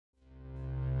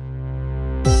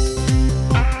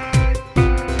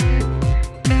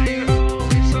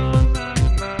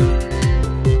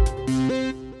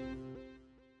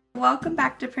welcome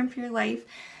back to Print for Your Life.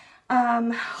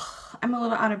 I'm a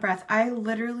little out of breath. I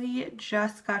literally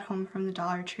just got home from the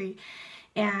Dollar Tree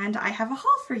and I have a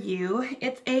haul for you.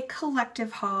 It's a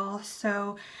collective haul,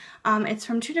 so it's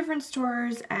from 2 different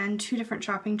stores and 2 different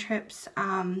shopping trips.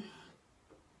 I'm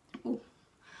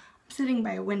sitting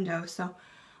by a window, so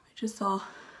I just saw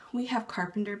we have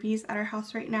carpenter bees at our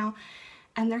house right now,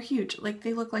 and they're huge. Like,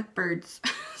 they look like birds.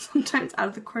 Sometimes out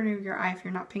of the corner of your eye, if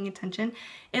you're not paying attention,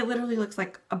 it literally looks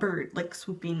like a bird, like,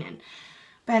 swooping in.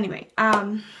 But anyway,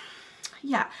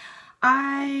 yeah,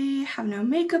 I have no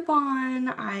makeup on.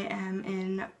 I am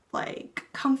in, like,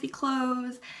 comfy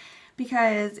clothes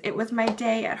because it was my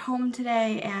day at home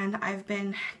today, and I've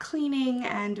been cleaning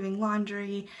and doing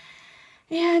laundry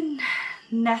and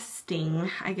nesting,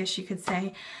 I guess you could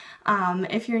say.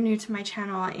 If you're new to my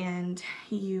channel and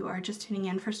you are just tuning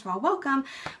in, first of all, welcome.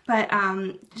 But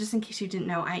just in case you didn't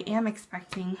know, I am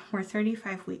expecting. We're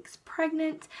 35 weeks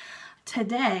pregnant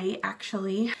today,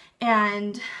 actually.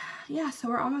 And yeah, so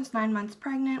we're almost 9 months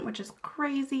pregnant, which is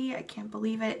crazy. I can't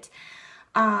believe it.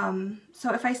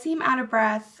 So if I seem out of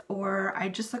breath or I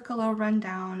just look a little run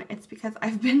down, it's because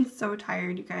I've been so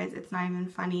tired, you guys. It's not even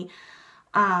funny.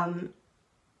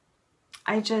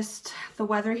 The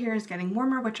weather here is getting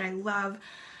warmer, which I love,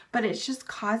 but it's just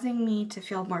causing me to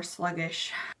feel more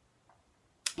sluggish.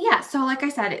 Yeah, so like I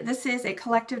said, this is a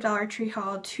collective Dollar Tree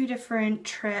haul, 2 different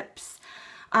trips.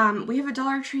 We have a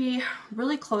Dollar Tree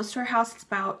really close to our house. It's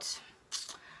about,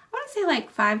 I want to say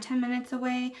like 5-10 minutes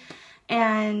away,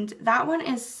 and that one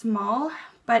is small,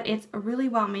 but it's really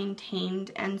well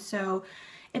maintained, and so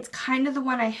it's kind of the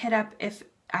one I hit up if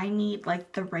I need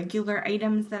like the regular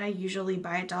items that I usually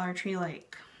buy at Dollar Tree,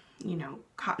 like, you know,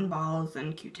 cotton balls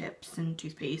and Q-tips and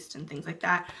toothpaste and things like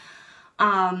that.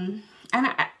 And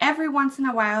every once in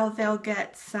a while they'll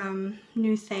get some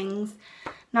new things.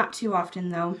 Not too often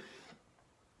though.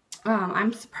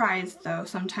 I'm surprised though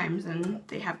sometimes, and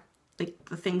they have like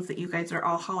the things that you guys are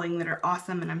all hauling that are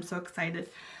awesome, and I'm so excited.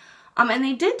 And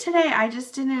they did today. I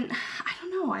just didn't, I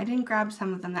don't know, I didn't grab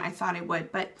some of them that I thought I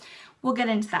would, but we'll get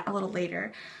into that a little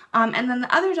later. And then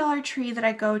the other Dollar Tree that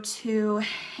I go to,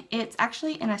 it's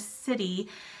actually in a city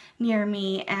near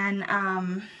me,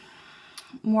 and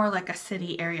more like a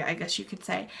city area, I guess you could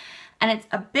say. And it's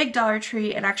a big Dollar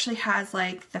Tree. It actually has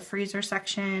like the freezer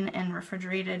section and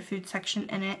refrigerated food section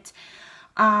in it.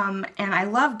 And I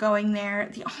love going there.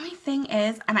 The only thing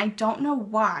is, and I don't know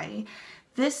why,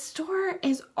 this store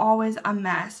is always a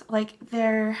mess. Like,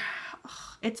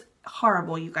 it's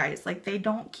horrible, you guys. Like, they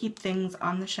don't keep things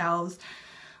on the shelves.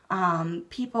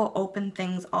 People open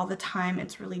things all the time.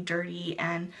 It's really dirty,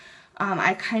 and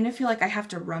I kind of feel like I have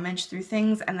to rummage through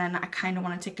things, and then I kind of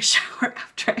want to take a shower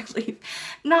after I leave.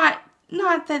 Not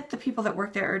that the people that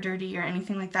work there are dirty or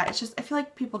anything like that. It's just, I feel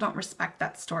like people don't respect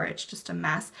that store. It's just a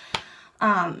mess.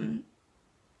 And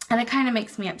it kind of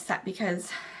makes me upset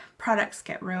because products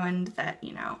get ruined that,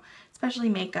 you know, especially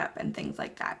makeup and things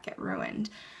like that get ruined.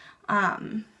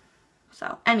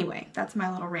 So anyway, that's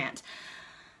my little rant.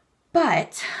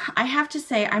 But I have to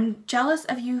say, I'm jealous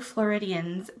of you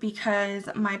Floridians because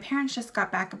my parents just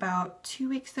got back about 2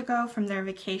 weeks ago from their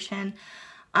vacation.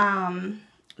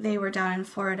 They were down in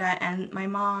Florida, and my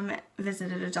mom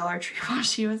visited a Dollar Tree while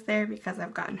she was there because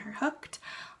I've gotten her hooked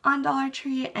on Dollar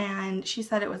Tree, and she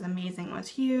said it was amazing. It was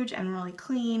huge and really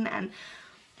clean, and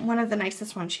one of the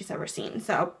nicest ones she's ever seen.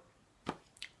 So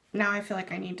now I feel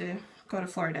like I need to go to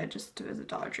Florida just to visit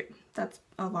Dollar Tree. That's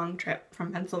a long trip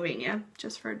from Pennsylvania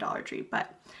just for a Dollar Tree,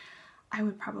 but I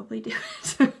would probably do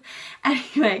it.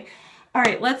 Anyway, all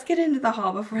right, let's get into the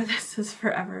haul before this is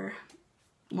forever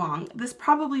long. This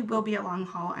probably will be a long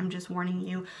haul, I'm just warning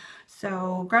you.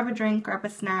 So grab a drink, grab a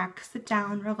snack, sit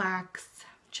down, relax,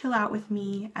 chill out with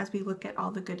me as we look at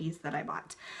all the goodies that I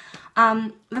bought.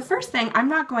 The first thing, I'm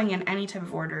not going in any type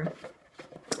of order.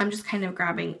 I'm just kind of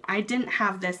grabbing. I didn't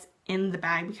have this in the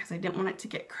bag because I didn't want it to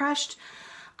get crushed.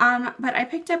 But I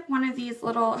picked up one of these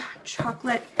little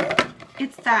chocolate,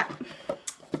 it's that,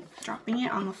 dropping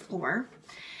it on the floor.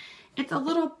 It's a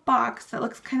little box that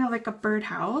looks kind of like a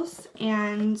birdhouse,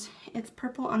 and it's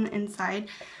purple on the inside.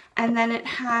 And then it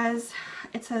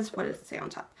says, what does it say on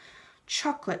top?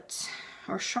 Chocolate,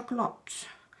 or chocolat,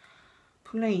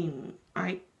 plain.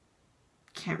 I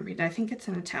can't read it. I think it's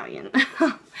in Italian.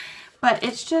 But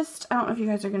it's just, I don't know if you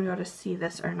guys are going to be able to see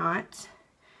this or not.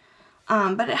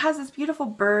 But it has this beautiful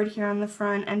bird here on the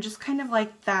front, and just kind of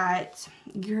like that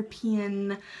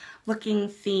European looking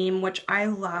theme, which I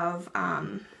love.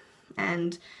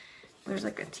 And there's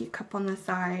like a teacup on the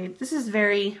side. This is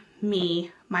very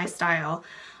me, my style.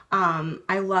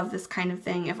 I love this kind of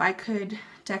thing. If I could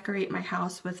decorate my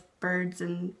house with birds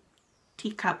and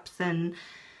teacups and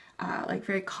like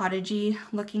very cottagey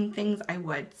looking things, I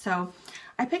would. So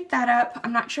I picked that up.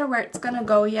 I'm not sure where it's gonna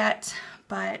go yet,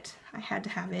 but I had to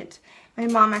have it. My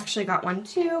mom actually got one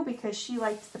too because she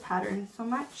likes the pattern so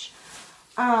much.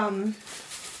 And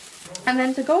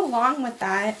then to go along with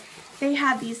that, they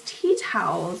had these tea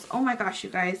towels. Oh my gosh, you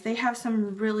guys, they have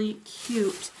some really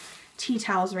cute tea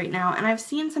towels right now, and I've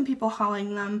seen some people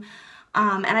hauling them,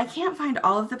 and I can't find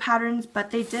all of the patterns,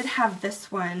 but they did have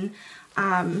this one.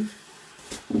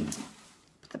 Put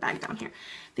the bag down here.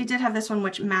 They did have this one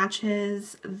which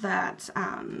matches that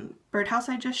birdhouse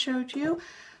I just showed you,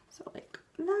 so like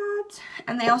that.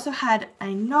 And they also had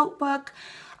a notebook.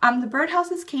 The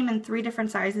birdhouses came in 3 different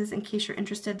sizes in case you're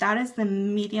interested. That is the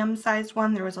medium sized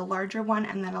one. There was a larger one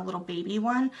and then a little baby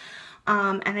one.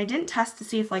 And I didn't test to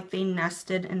see if like they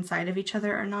nested inside of each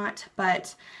other or not,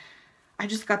 but I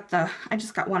just got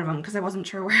one of them because I wasn't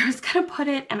sure where I was gonna put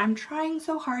it, and I'm trying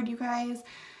so hard, you guys,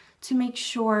 to make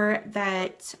sure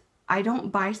that I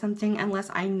don't buy something unless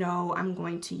I know I'm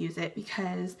going to use it,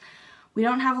 because we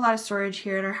don't have a lot of storage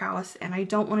here at our house and I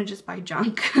don't want to just buy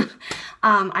junk.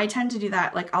 I tend to do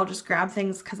that, like I'll just grab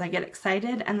things because I get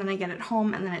excited and then I get it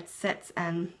home and then it sits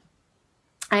and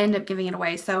I end up giving it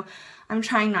away. So I'm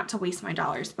trying not to waste my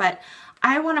dollars, but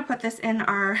I want to put this in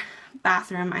our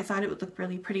bathroom. I thought it would look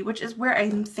really pretty, which is where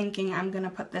I'm thinking I'm going to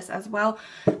put this as well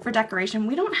for decoration.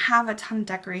 We don't have a ton of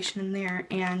decoration in there,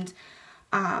 and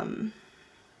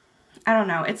I don't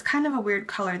know, it's kind of a weird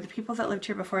color. The people that lived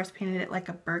here before us painted it like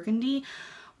a burgundy,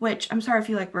 which I'm sorry if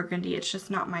you like burgundy, it's just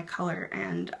not my color,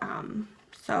 and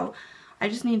so I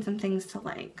just need some things to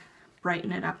like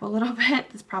brighten it up a little bit.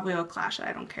 This probably will clash,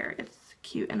 I don't care. It's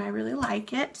cute and I really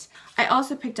like it. I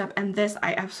also picked up, and this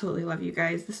I absolutely love, you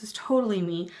guys, this is totally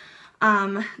me,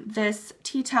 this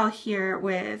tea towel here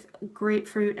with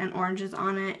grapefruit and oranges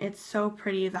on it. It's so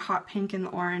pretty, the hot pink and the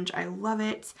orange, I love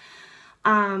it.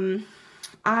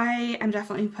 I am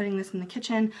definitely putting this in the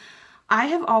kitchen. I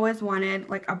have always wanted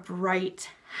like a bright,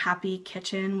 happy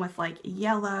kitchen with like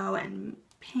yellow and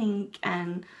pink,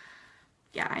 and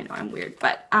yeah, I know I'm weird,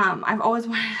 but I've always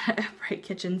wanted a bright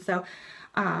kitchen, so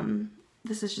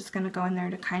this is just going to go in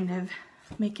there to kind of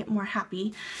make it more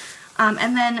happy.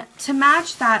 And then to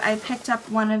match that, I picked up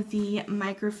one of the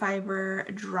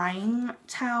microfiber drying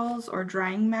towels or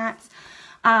drying mats.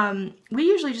 We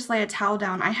usually just lay a towel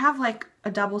down. I have like a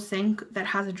double sink that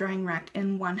has a drying rack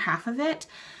in one half of it,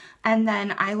 and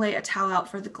then I lay a towel out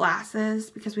for the glasses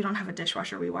because we don't have a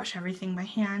dishwasher. We wash everything by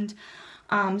hand.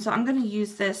 So I'm going to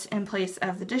use this in place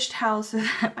of the dish towel so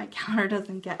that my counter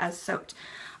doesn't get as soaked.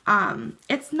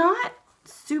 It's not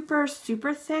super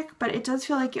thick, but it does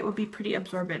feel like it would be pretty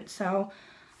absorbent, so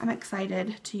I'm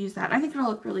excited to use that. I think it'll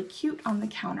look really cute on the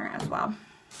counter as well.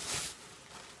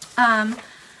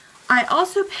 I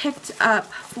also picked up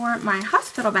for my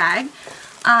hospital bag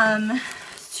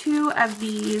 2 of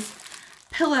these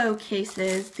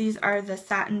pillowcases. These are the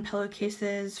satin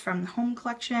pillowcases from the home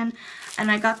collection, and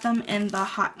I got them in the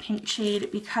hot pink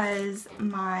shade because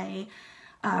my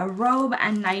robe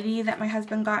and nightie that my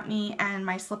husband got me, and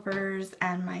my slippers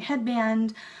and my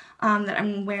headband that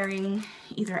I'm wearing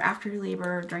either after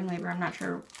labor or during labor, I'm not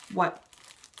sure what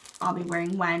I'll be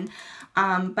wearing when,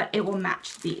 but it will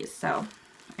match these, so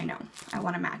I know I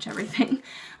want to match everything.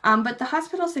 But the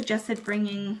hospital suggested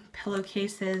bringing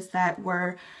pillowcases that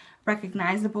were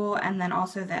recognizable and then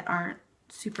also that aren't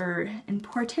super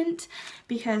important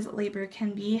because labor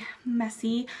can be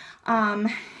messy,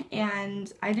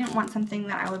 and I didn't want something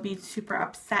that I would be super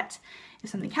upset if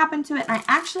something happened to it. And I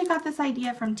actually got this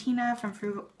idea from Tina from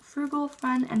Frugal,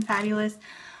 Fun, and Fabulous.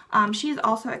 She's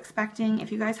also expecting.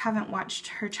 If you guys haven't watched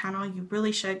her channel, you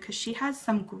really should, because she has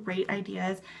some great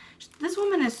ideas. This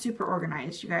woman is super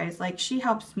organized, you guys. Like, she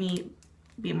helps me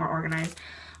be more organized.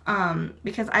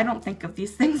 Because I don't think of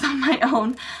these things on my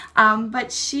own,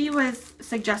 but she was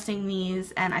suggesting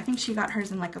these, and I think she got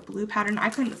hers in like a blue pattern. I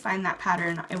couldn't find that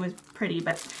pattern. It was pretty,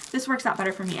 but this works out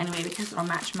better for me anyway because it'll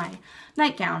match my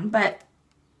nightgown. But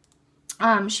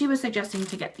she was suggesting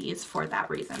to get these for that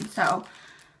reason. So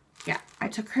yeah, I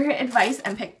took her advice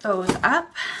and picked those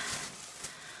up.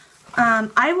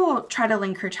 I will try to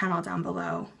link her channel down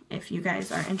below if you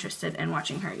guys are interested in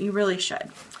watching her. You really should.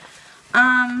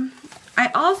 I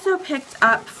also picked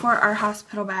up for our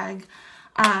hospital bag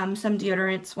some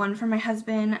deodorants. One for my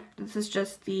husband. This is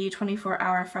just the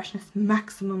 24-hour freshness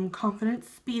maximum confidence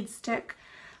speed stick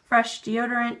fresh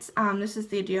deodorant. This is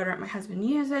the deodorant my husband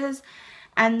uses.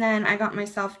 And then I got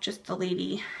myself just the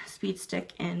lady speed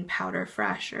stick in powder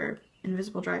fresh, or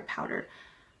invisible dry powder.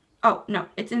 Oh no,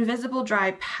 it's invisible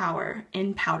dry power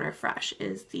in powder fresh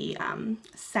is the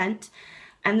scent.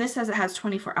 And this says it has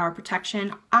 24-hour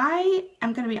protection. I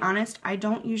am going to be honest, I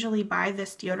don't usually buy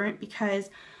this deodorant because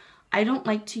I don't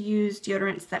like to use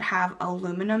deodorants that have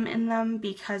aluminum in them,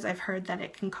 because I've heard that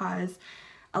it can cause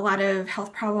a lot of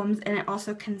health problems, and it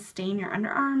also can stain your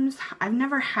underarms. I've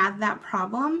never had that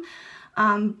problem,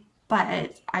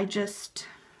 but I just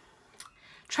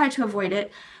try to avoid it.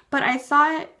 But I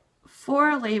thought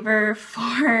for labor,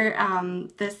 for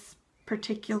this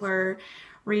particular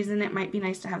reason, it might be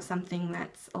nice to have something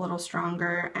that's a little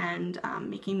stronger and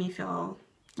making me feel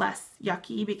less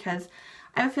yucky, because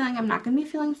I have a feeling I'm not going to be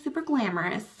feeling super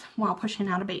glamorous while pushing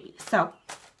out a baby. So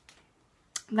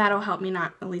that'll help me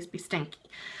not at least be stinky.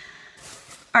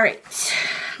 All right,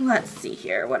 let's see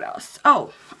here. What else?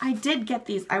 Oh, I did get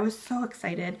these. I was so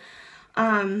excited.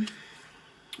 Who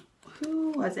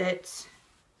was it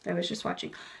that I was just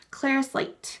watching? Clara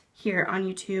Slate here on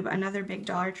YouTube, another big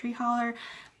Dollar Tree hauler.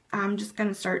 I'm just going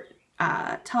to start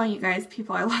telling you guys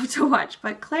people I love to watch.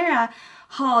 But Clara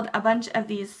hauled a bunch of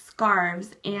these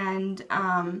scarves, and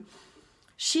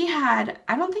she had,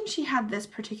 I don't think she had this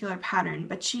particular pattern,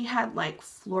 but she had like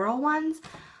floral ones.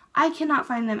 I cannot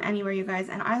find them anywhere, you guys,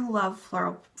 and I love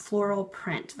floral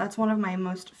print. That's one of my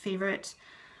most favorite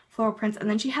floral prints. And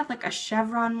then she had like a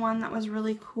chevron one that was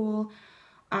really cool.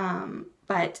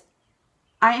 But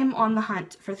I am on the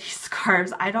hunt for these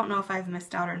scarves. I don't know if I've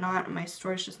missed out or not. My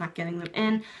store's just not getting them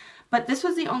in. But this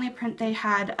was the only print they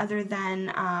had other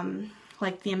than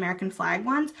like the American flag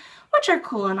ones, which are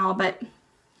cool and all, but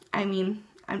I mean,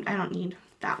 I don't need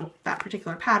that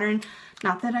particular pattern.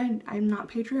 Not that I'm not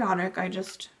patriotic,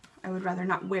 I would rather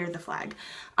not wear the flag.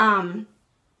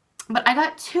 But I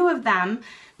got 2 of them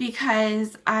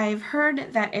because I've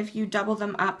heard that if you double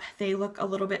them up, they look a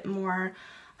little bit more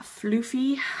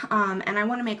floofy, and I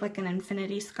want to make like an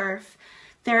infinity scarf.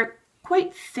 They're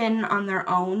quite thin on their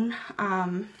own.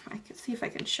 I can see if I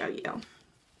can show you.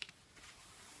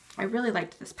 I really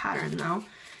liked this pattern though.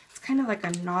 It's kind of like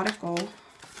a nautical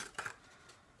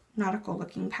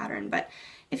looking pattern, but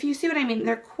if you see what I mean,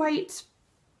 they're quite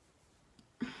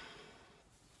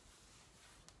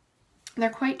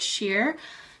sheer.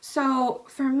 So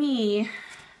for me,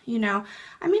 you know,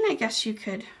 I mean, I guess you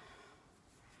could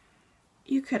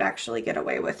actually get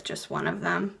away with just one of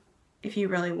them if you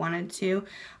really wanted to.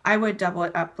 I would double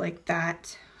it up like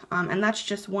that, and that's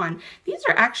just one. These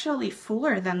are actually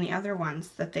fuller than the other ones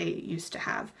that they used to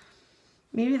have.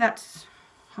 Maybe that's,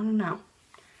 I don't know.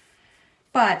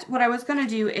 But what I was going to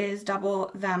do is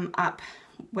double them up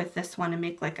with this one and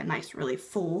make like a nice, really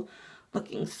full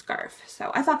looking scarf.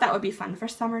 So I thought that would be fun for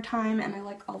summertime, and I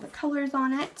like all the colors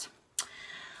on it.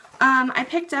 I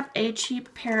picked up a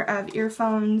cheap pair of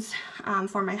earphones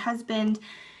for my husband.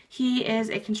 He is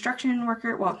a construction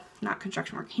worker. Well, not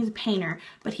construction worker. He's a painter,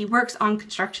 but he works on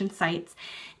construction sites.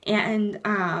 And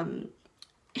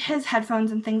his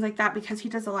headphones and things like that, because he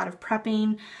does a lot of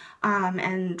prepping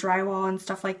and drywall and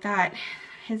stuff like that,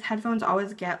 his headphones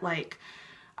always get like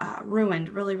ruined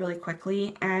really, really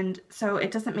quickly. And so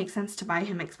it doesn't make sense to buy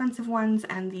him expensive ones,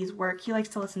 and these work. He likes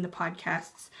to listen to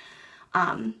podcasts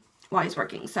while he's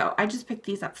working. So I just picked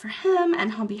these up for him,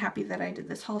 and he'll be happy that I did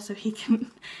this haul so he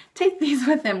can take these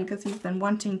with him because he's been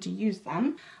wanting to use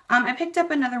them. I picked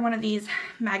up another one of these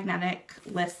magnetic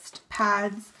list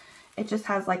pads. It just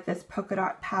has like this polka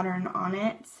dot pattern on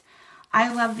it.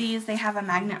 I love these. They have a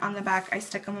magnet on the back. I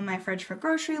stick them in my fridge for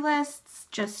grocery lists,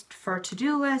 just for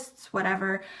to-do lists,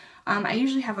 whatever. I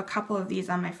usually have a couple of these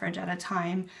on my fridge at a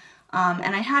time.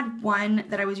 And I had one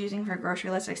that I was using for a grocery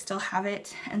list. I still have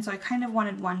it. And so I kind of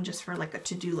wanted one just for like a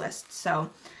to-do list, so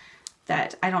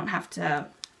that I don't have to,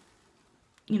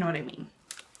 you know what I mean.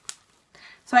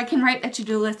 So I can write a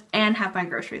to-do list and have my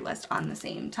grocery list on the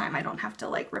same time. I don't have to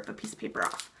like rip a piece of paper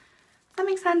off. Does that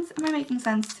make sense? Am I making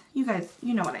sense? You guys,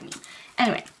 you know what I mean.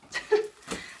 Anyway,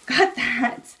 got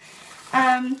that.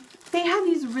 They have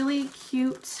these really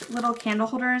cute little candle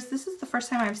holders. This is the first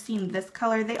time I've seen this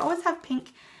color. They always have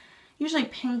pink, usually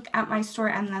pink at my store,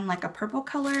 and then like a purple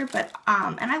color, but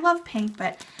and I love pink,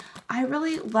 but I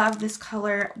really love this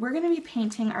color. We're going to be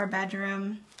painting our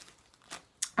bedroom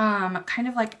kind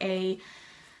of like a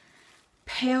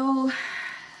pale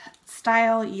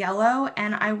style yellow,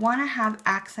 and I want to have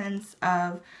accents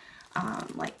of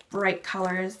like bright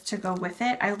colors to go with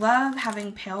it. I love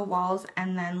having pale walls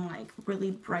and then like really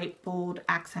bright, bold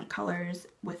accent colors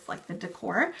with like the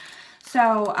decor.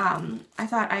 So I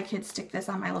thought I could stick this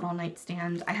on my little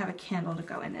nightstand. I have a candle to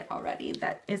go in it already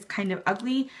that is kind of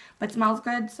ugly but smells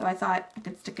good, so I thought I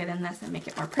could stick it in this and make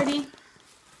it more pretty.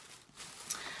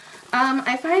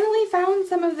 I finally found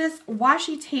some of this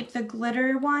washi tape, the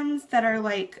glitter ones that are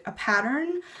like a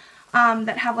pattern,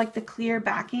 that have like the clear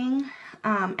backing.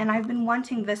 and I've been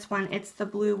wanting this one. It's the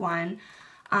blue one.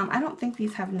 I don't think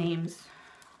these have names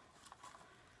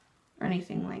or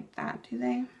anything like that, do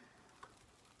they?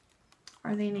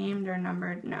 Are they named or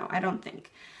numbered? No, I don't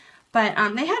think. But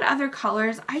they had other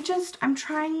colors. I'm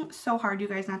trying so hard, you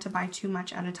guys, not to buy too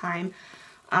much at a time.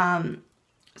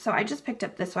 So I just picked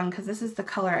up this one because this is the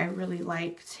color I really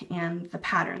liked and the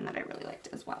pattern that I really liked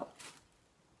as well.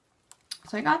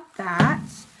 So I got that.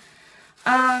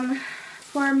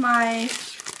 For my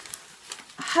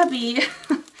hubby,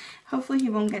 hopefully he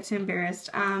won't get too embarrassed.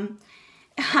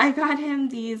 I got him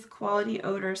these Quality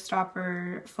Odor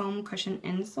Stopper foam cushion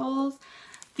insoles.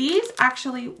 These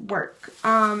actually work.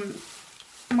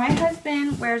 My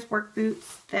husband wears work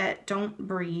boots that don't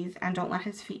breathe and don't let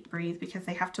his feet breathe because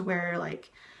they have to wear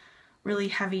like really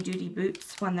heavy duty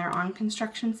boots when they're on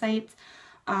construction sites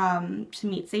to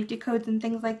meet safety codes and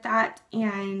things like that.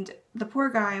 And the poor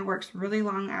guy works really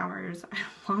long hours,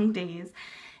 long days.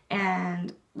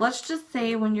 And let's just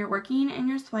say when you're working and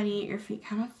you're sweaty, your feet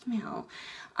kind of smell.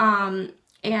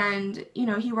 And, you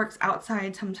know, he works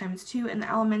outside sometimes too in the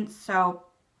elements, so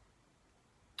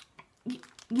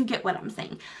you get what I'm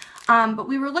saying. But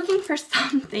we were looking for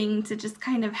something to just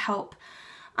kind of help,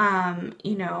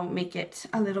 you know, make it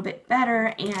a little bit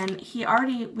better. And we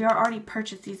already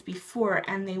purchased these before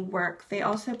and they work. They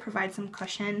also provide some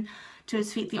cushion to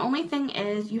his feet. The only thing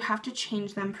is you have to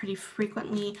change them pretty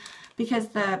frequently because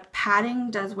the padding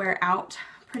does wear out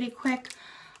pretty quick.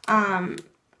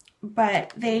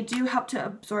 But they do help to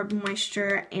absorb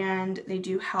moisture and they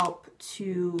do help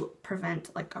to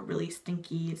prevent like a really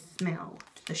stinky smell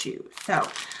to the shoe. So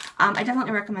I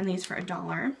definitely recommend these for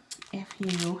 $1 if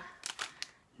you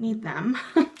need them.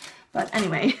 But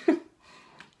anyway,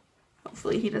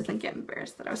 hopefully he doesn't get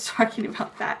embarrassed that I was talking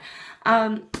about that.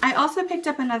 I also picked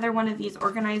up another one of these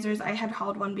organizers. I had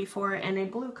hauled one before in a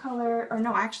blue color, or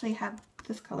no, I actually have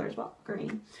this color as well,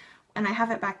 green. And I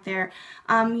have it back there.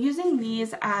 Using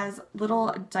these as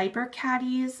little diaper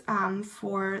caddies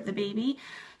for the baby.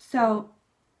 So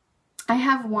I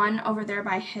have one over there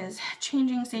by his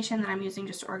changing station that I'm using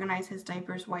just to organize his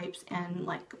diapers, wipes, and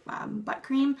like butt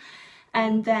cream.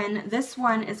 And then this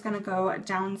one is going to go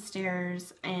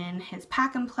downstairs in his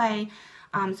pack and play.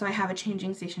 So I have a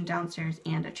changing station downstairs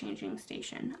and a changing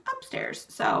station upstairs.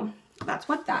 So that's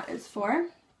what that is for.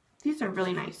 These are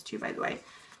really nice too, by the way.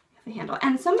 The handle.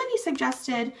 And somebody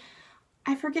suggested,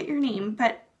 I forget your name,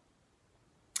 but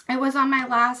it was on my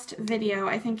last video.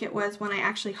 I think it was when I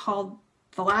actually hauled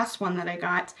the last one that I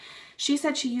got. She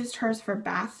said she used hers for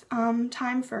bath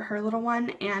time for her little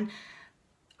one, and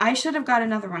I should have got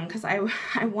another one because I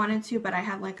wanted to, but I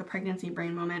had like a pregnancy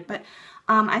brain moment. But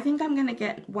I think I'm gonna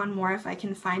get one more if I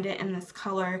can find it in this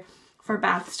color for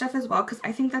bath stuff as well, because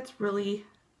I think that's really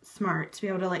smart to be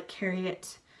able to like carry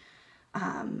it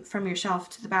from your shelf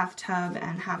to the bathtub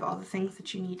and have all the things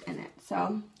that you need in it.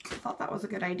 So I thought that was a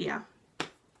good idea.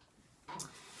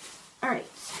 Alright,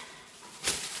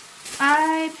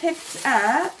 I picked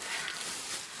up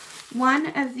one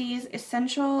of these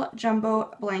essential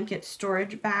jumbo blanket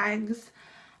storage bags.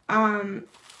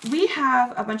 We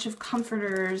have a bunch of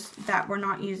comforters that we're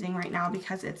not using right now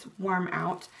because it's warm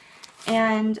out.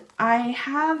 And I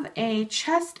have a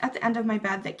chest at the end of my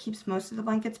bed that keeps most of the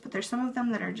blankets, but there's some of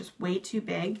them that are just way too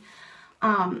big.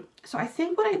 So I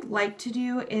think what I'd like to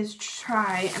do is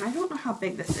try, and I don't know how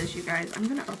big this is, you guys. I'm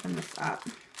going to open this up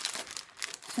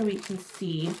so we can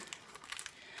see.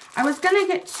 I was going to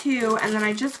get two, and then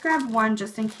I just grabbed one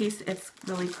just in case it's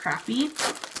really crappy.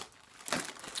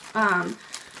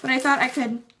 But I thought I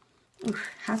could,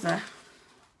 has a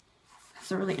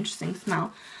really interesting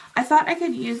smell. I thought I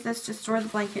could use this to store the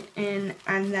blanket in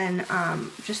and then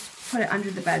just put it under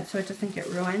the bed so it doesn't get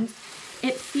ruined.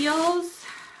 It feels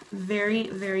very,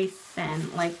 very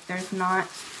thin. Like there's not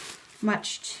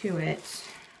much to it.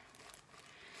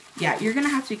 Yeah, you're going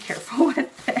to have to be careful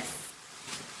with this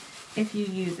if you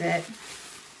use it.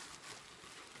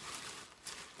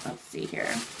 Let's see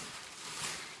here.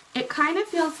 It kind of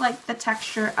feels like the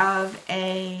texture of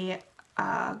a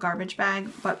garbage bag,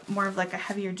 but more of like a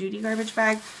heavier duty garbage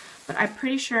bag. But I'm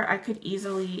pretty sure I could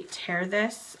easily tear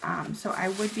this, so I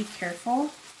would be careful.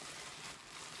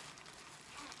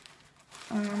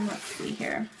 Let's see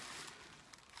here.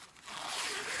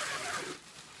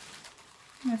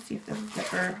 Let's see if this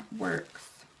zipper works.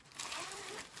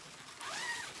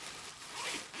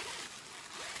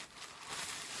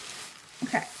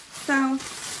 Okay, so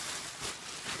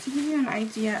to give you an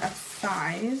idea of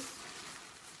size,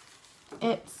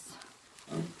 it's,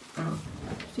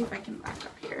 let's see if I can back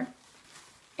up here.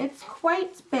 It's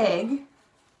quite big.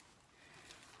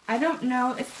 I don't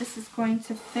know if this is going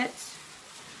to fit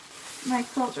my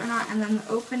quilt or not. And then the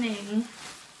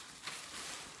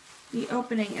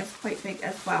opening is quite big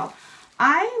as well.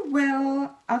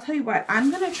 I'll tell you what,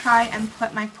 I'm going to try and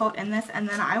put my quilt in this, and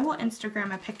then I will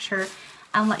Instagram a picture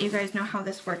and let you guys know how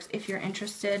this works if you're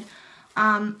interested.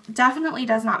 Definitely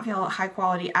does not feel high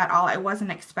quality at all. I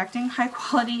wasn't expecting high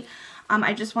quality.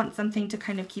 I just want something to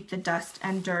kind of keep the dust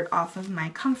and dirt off of my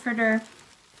comforter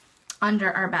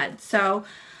under our bed. So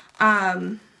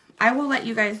I will let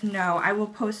you guys know. I will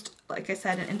post, like I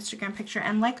said, an Instagram picture,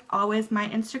 and like always, my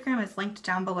Instagram is linked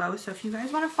down below. So if you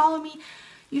guys want to follow me,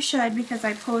 you should, because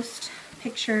I post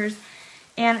pictures,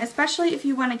 and especially if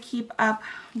you want to keep up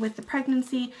with the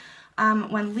pregnancy.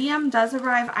 When Liam does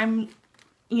arrive, I'm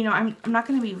not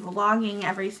going to be vlogging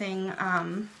everything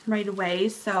right away.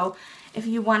 So if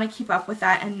you want to keep up with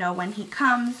that and know when he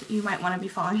comes, you might want to be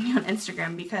following me on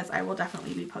Instagram, because I will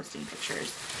definitely be posting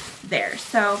pictures there.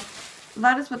 So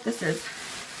that is what this is.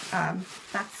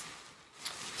 That's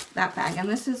that bag. And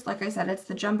this is, like I said, it's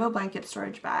the jumbo blanket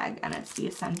storage bag, and it's the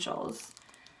Essentials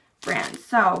brand.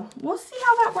 So we'll see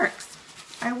how that works.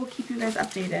 I will keep you guys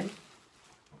updated.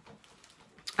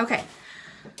 Okay.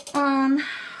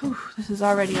 This is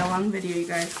already a long video, you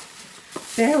guys.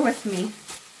 Bear with me.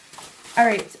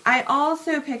 Alright, I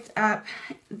also picked up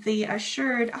the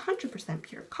Assured 100%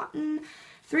 Pure Cotton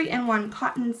 3-in-1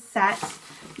 cotton set.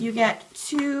 You get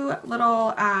 2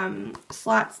 little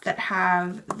slots that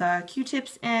have the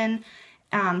Q-tips in,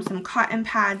 some cotton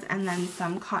pads, and then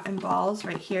some cotton balls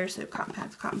right here. So cotton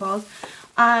pads, cotton balls.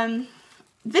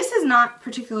 This is not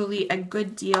particularly a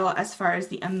good deal as far as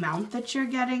the amount that you're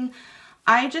getting.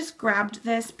 I just grabbed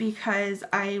this because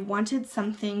I wanted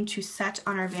something to set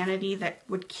on our vanity that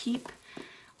would keep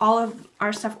all of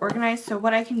our stuff organized. So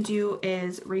what I can do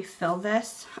is refill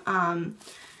this, and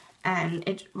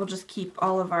it will just keep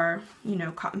all of our,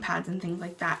 cotton pads and things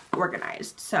like that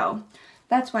organized. So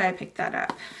that's why I picked that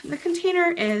up. The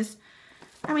container is,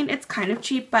 it's kind of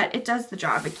cheap, but it does the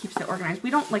job. It keeps it organized.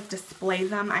 We don't display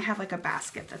them. I have a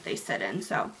basket that they sit in.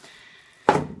 So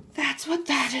that's what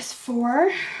that is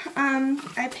for.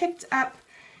 I picked up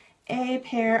a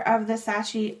pair of the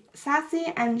Sassy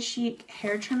and Chic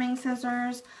hair trimming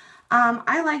scissors.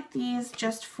 I like these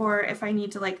just for if I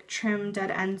need to trim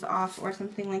dead ends off or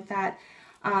something like that.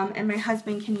 And my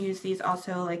husband can use these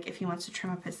also if he wants to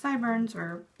trim up his sideburns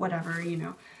or whatever,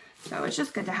 So it's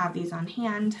just good to have these on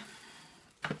hand.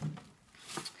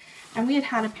 And we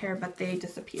had a pair, but they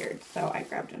disappeared, so I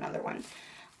grabbed another one.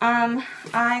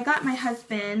 I got my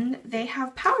husband, they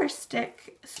have Power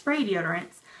Stick spray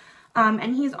deodorants,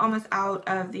 and he's almost out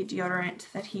of the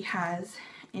deodorant that he has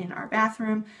in our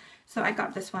bathroom, so I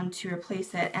got this one to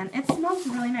replace it, and it smells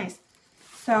really nice.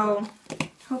 So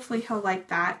hopefully he'll like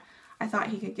that. I thought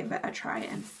he could give it a try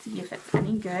and see if it's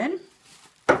any good.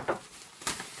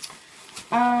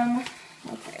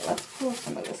 Okay, let's pull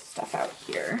some of this stuff out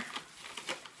here.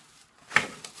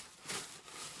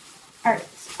 Alright,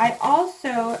 I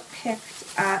also picked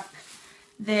up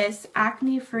this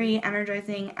acne-free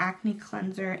energizing acne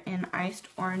cleanser in iced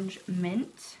orange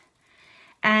mint.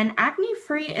 And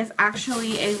acne-free is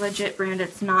actually a legit brand.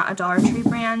 It's not a Dollar Tree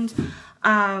brand.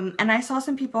 And I saw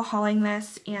some people hauling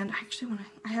this, and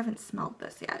I haven't smelled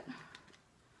this yet.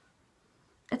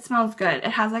 It smells good.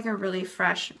 It has a really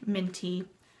fresh minty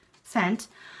scent.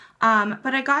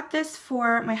 But I got this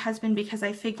for my husband because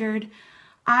I figured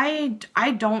I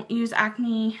don't use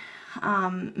acne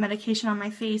medication on my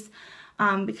face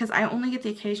because I only get the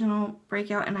occasional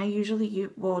breakout, and I usually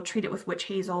will treat it with witch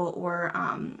hazel, or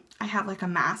I have a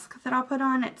mask that I'll put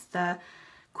on. It's the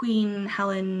Queen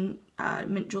Helen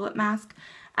mint julep mask,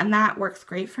 and that works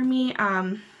great for me.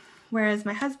 Whereas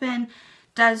my husband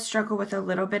does struggle with a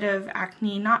little bit of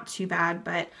acne, not too bad,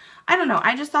 but I don't know.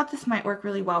 I just thought this might work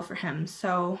really well for him,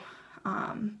 so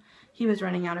he was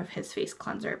running out of his face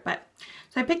cleanser.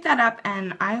 So I picked that up,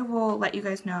 and I will let you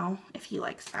guys know if he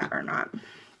likes that or not.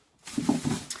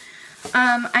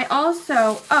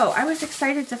 I was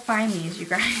excited to find these, you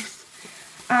guys.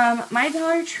 My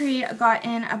Dollar Tree got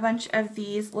in a bunch of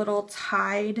these little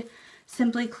Tide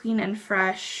Simply Clean and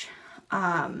Fresh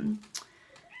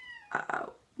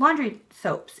laundry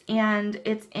soaps, and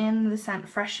it's in the scent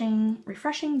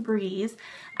Refreshing Breeze,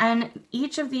 and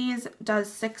each of these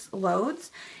does 6 loads,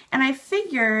 and I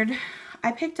figured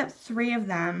I picked up 3 of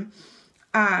them,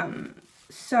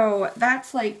 so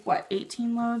that's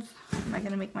 18 loads? Am I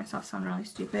gonna make myself sound really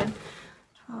stupid?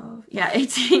 12, yeah,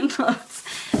 18 loads.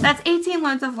 That's 18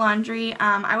 loads of laundry.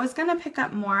 I was gonna pick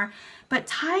up more, but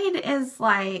Tide is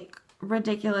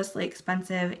ridiculously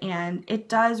expensive, and it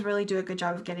does really do a good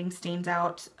job of getting stains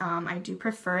out. I do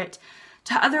prefer it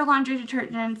to other laundry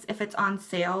detergents if it's on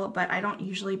sale, but I don't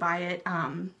usually buy it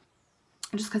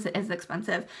just because it is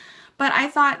expensive. But I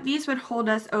thought these would hold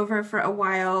us over for a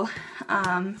while,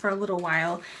 for a little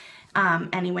while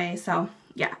anyway. So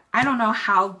yeah, I don't know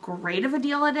how great of a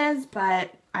deal it is,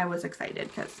 but I was excited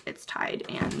because it's Tide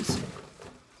and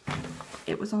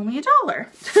it was only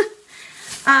 $1.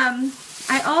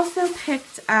 I also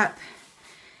picked up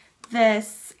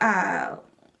this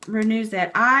Renews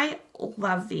It. I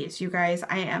love these, you guys.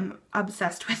 I am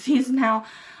obsessed with these now.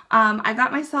 I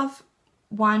got myself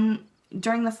one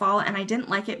during the fall and I didn't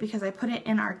like it because I put it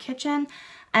in our kitchen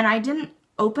and I didn't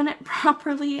open it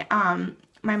properly.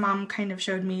 My mom kind of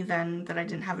showed me then that I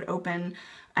didn't have it open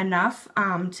enough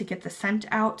to get the scent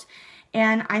out.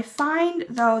 And I find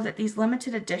though that these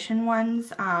limited edition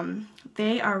ones,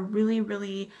 they are really,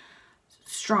 really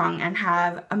strong and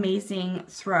have amazing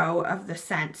throw of the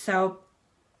scent. So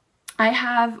I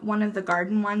have one of the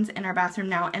garden ones in our bathroom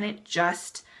now and it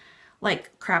just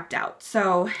like crapped out.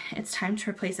 So it's time to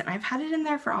replace it. And I've had it in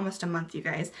there for almost a month, you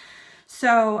guys.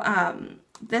 So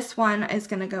this one is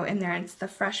going to go in there. It's the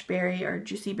fresh berry or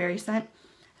juicy berry scent.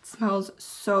 It smells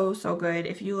so, so good.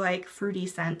 If you like fruity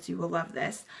scents, you will love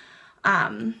this.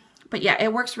 But yeah,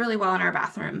 it works really well in our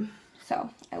bathroom.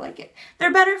 So I like it.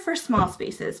 They're better for small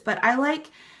spaces, but I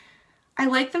like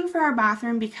them for our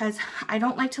bathroom because I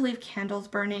don't like to leave candles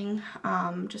burning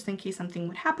just in case something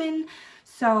would happen.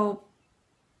 So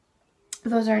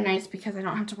those are nice because I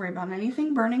don't have to worry about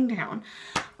anything burning down.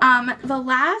 The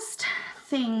last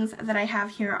things that I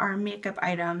have here are makeup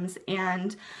items,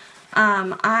 and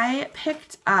I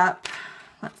picked up,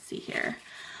 let's see here,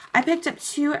 I picked up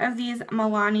 2 of these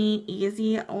Milani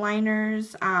Easy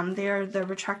liners. They are the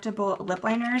retractable lip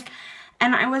liners,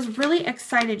 and I was really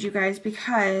excited, you guys,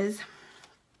 because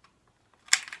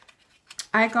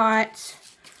I got,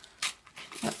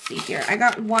 let's see here, I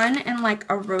got one in like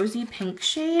a rosy pink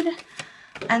shade,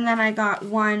 and then I got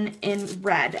one in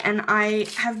red, and I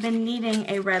have been needing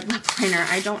a red lip liner.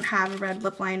 I don't have a red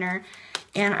lip liner,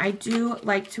 and I do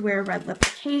like to wear red lip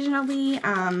occasionally.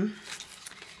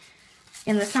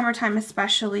 In the summertime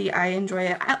especially, I enjoy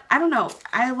it. I don't know,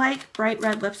 I like bright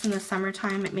red lips in the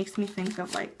summertime. It makes me think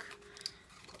of like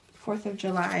 4th of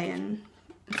July and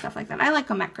stuff like that. I like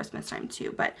them at Christmas time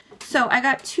too. But so I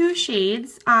got 2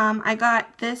 shades. I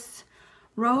got this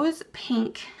rose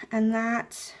pink, and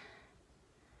that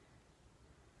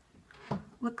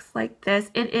looks like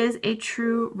this. It is a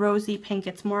true rosy pink.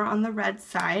 It's more on the red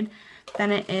side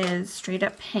than it is straight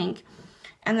up pink.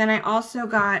 And then I also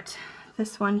got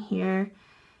this one here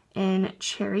in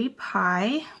Cherry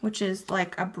Pie, which is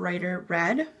like a brighter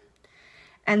red.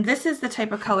 And this is the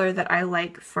type of color that I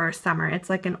like for summer. It's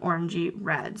like an orangey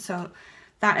red. So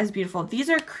that is beautiful. These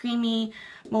are creamy.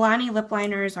 Milani lip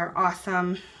liners are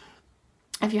awesome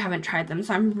if you haven't tried them.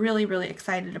 So I'm really, really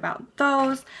excited about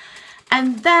those.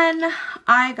 And then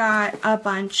I got a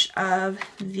bunch of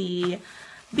the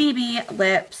BB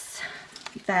lips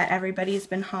that everybody's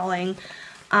been hauling.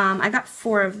 I got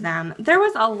 4 of them. There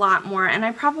was a lot more, and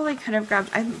I probably could have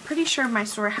grabbed, I'm pretty sure my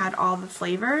store had all the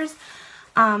flavors.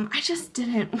 I just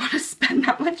didn't want to spend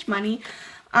that much money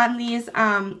on these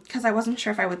because I wasn't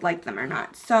sure if I would like them or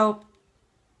not. So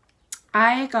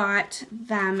I got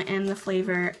them in the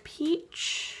flavor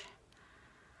peach,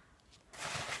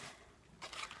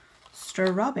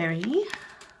 strawberry, which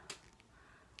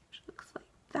looks like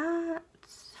that,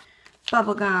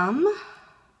 bubblegum.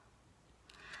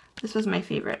 This was my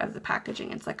favorite of the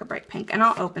packaging. It's like a bright pink, and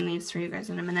I'll open these for you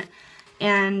guys in a minute,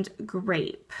 and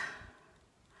grape,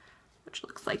 which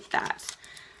looks like that.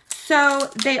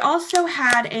 So they also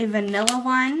had a vanilla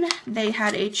one, they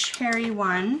had a cherry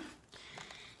one,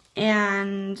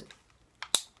 and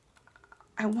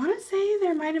I want to say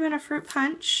there might have been a fruit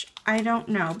punch. I don't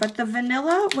know, but the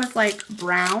vanilla was like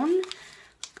brown,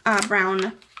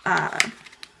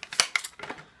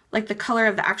 like the color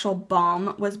of the actual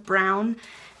balm was brown,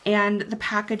 and the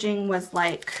packaging was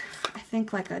like, I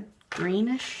think like a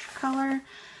greenish color,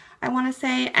 I want to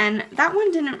say. And that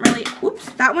one didn't really,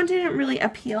 that one didn't really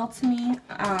appeal to me.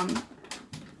 I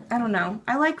don't know.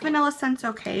 I like vanilla scents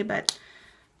okay, but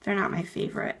they're not my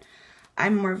favorite.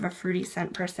 I'm more of a fruity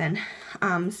scent person.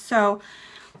 So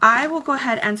I will go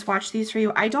ahead and swatch these for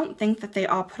you. I don't think that they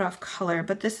all put off color,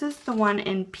 but this is the one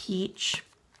in peach.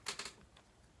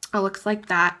 It looks like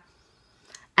that.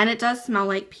 And it does smell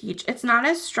like peach. It's not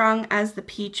as strong as the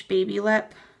peach baby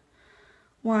lip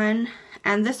one.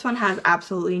 And this one has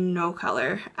absolutely no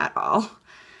color at all,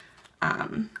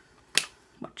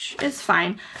 which is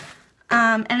fine.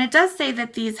 And it does say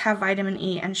that these have vitamin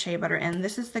E and shea butter in.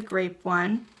 This is the grape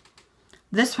one.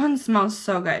 This one smells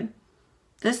so good.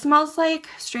 This smells like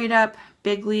straight up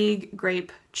Big League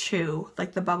grape chew,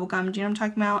 like the bubble gum. Do you know what I'm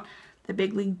talking about? The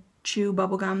Big League chew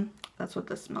bubble gum. That's what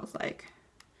this smells like.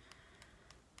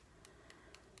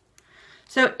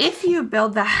 So if you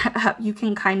build that up, you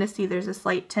can kind of see there's a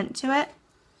slight tint to it.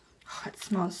 Oh, it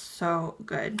smells so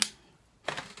good.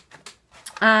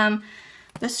 The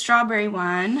strawberry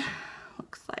one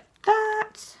looks like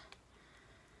that.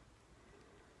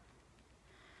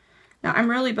 Now I'm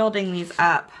really building these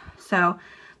up. So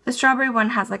the strawberry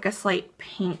one has like a slight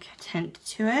pink tint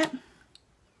to it.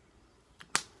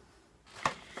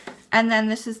 And then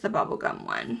this is the bubblegum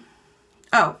one.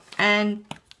 Oh, and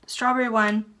the strawberry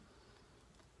one,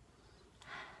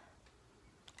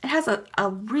 it has a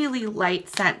really light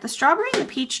scent. The strawberry and the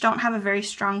peach don't have a very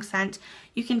strong scent.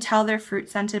 You can tell they're fruit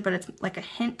scented, but it's like a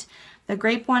hint. The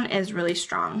grape one is really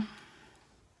strong.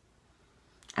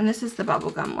 And this is the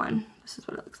bubblegum one. This is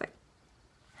what it looks like.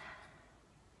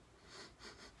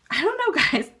 I don't know,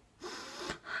 guys.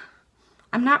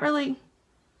 I'm not really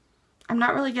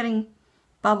getting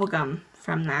bubblegum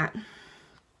from that.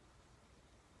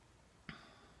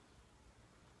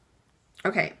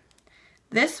 Okay.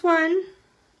 This one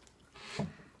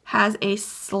has a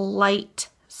slight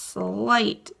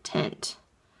tint,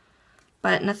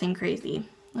 but nothing crazy.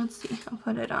 Let's see, I'll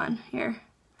put it on here.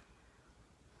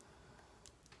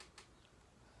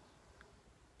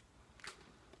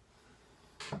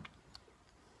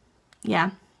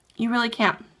 Yeah, you really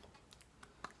can't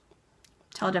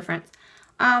tell a difference.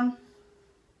 They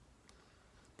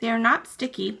are not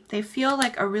sticky. They feel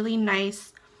like a really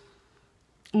nice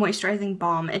moisturizing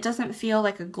balm. It doesn't feel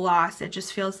like a gloss. It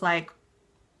just feels like,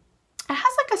 it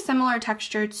has like a similar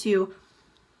texture to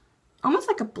almost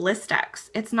like a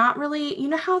Blistex. It's not really, you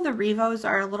know how the Revos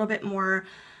are a little bit more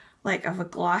like of a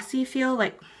glossy feel,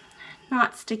 like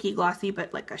not sticky glossy,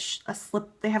 but like a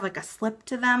slip, they have like a slip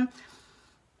to them.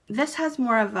 This has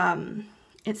more of,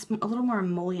 it's a little more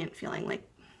emollient feeling, like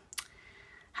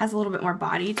has a little bit more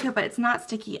body to it, but it's not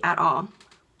sticky at all.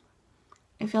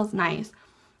 It feels nice.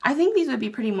 I think these would be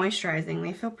pretty moisturizing.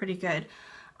 They feel pretty good.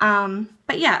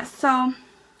 But yeah, so,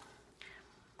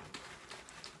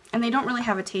 and they don't really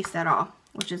have a taste at all,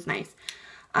 which is nice.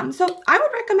 So I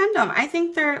would recommend them. I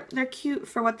think they're cute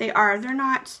for what they are. They're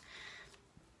not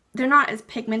as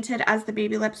pigmented as the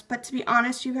Baby Lips, but to be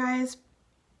honest, you guys,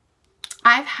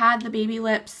 I've had the Baby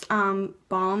Lips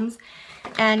balms,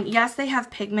 and yes, they have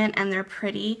pigment and they're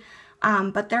pretty,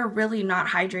 but they're really not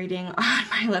hydrating on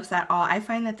my lips at all. I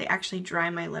find that they actually dry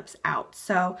my lips out.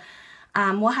 So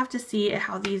we'll have to see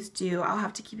how these do. I'll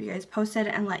have to keep you guys posted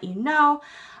and let you know.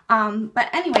 But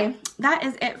anyway, that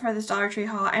is it for this Dollar Tree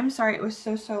haul. I'm sorry it was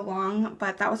so long,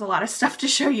 but that was a lot of stuff to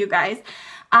show you guys.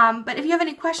 But if you have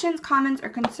any questions, comments, or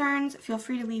concerns, feel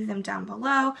free to leave them down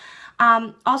below.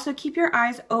 Also, keep your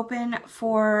eyes open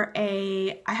for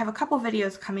I have a couple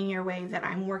videos coming your way that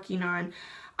I'm working on.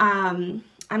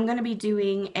 I'm going to be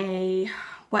doing a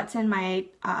what's in my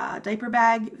diaper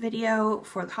bag video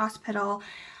for the hospital.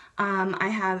 I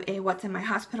have a what's in my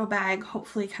hospital bag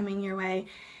hopefully coming your way.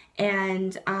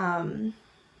 And I'm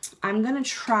going to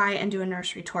try and do a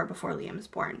nursery tour before Liam's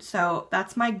born. So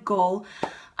that's my goal.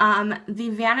 The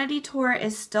vanity tour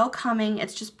is still coming.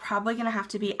 It's just probably going to have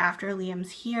to be after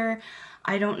Liam's here.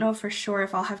 I don't know for sure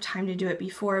if I'll have time to do it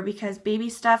before, because baby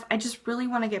stuff, I just really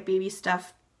want to get baby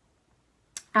stuff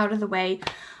out of the way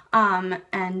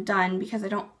and done, because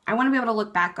I want to be able to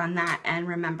look back on that and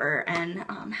remember and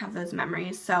have those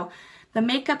memories. So the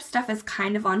makeup stuff is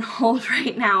kind of on hold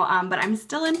right now, but I'm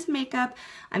still into makeup.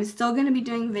 I'm still going to be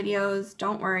doing videos.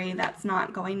 Don't worry, that's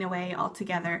not going away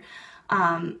altogether.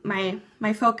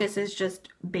 My focus is just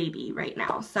baby right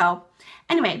now. So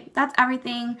anyway, that's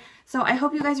everything. So I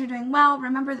hope you guys are doing well.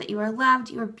 Remember that you are loved,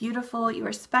 you are beautiful, you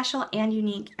are special and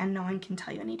unique, and no one can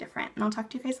tell you any different. And I'll talk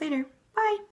to you guys later.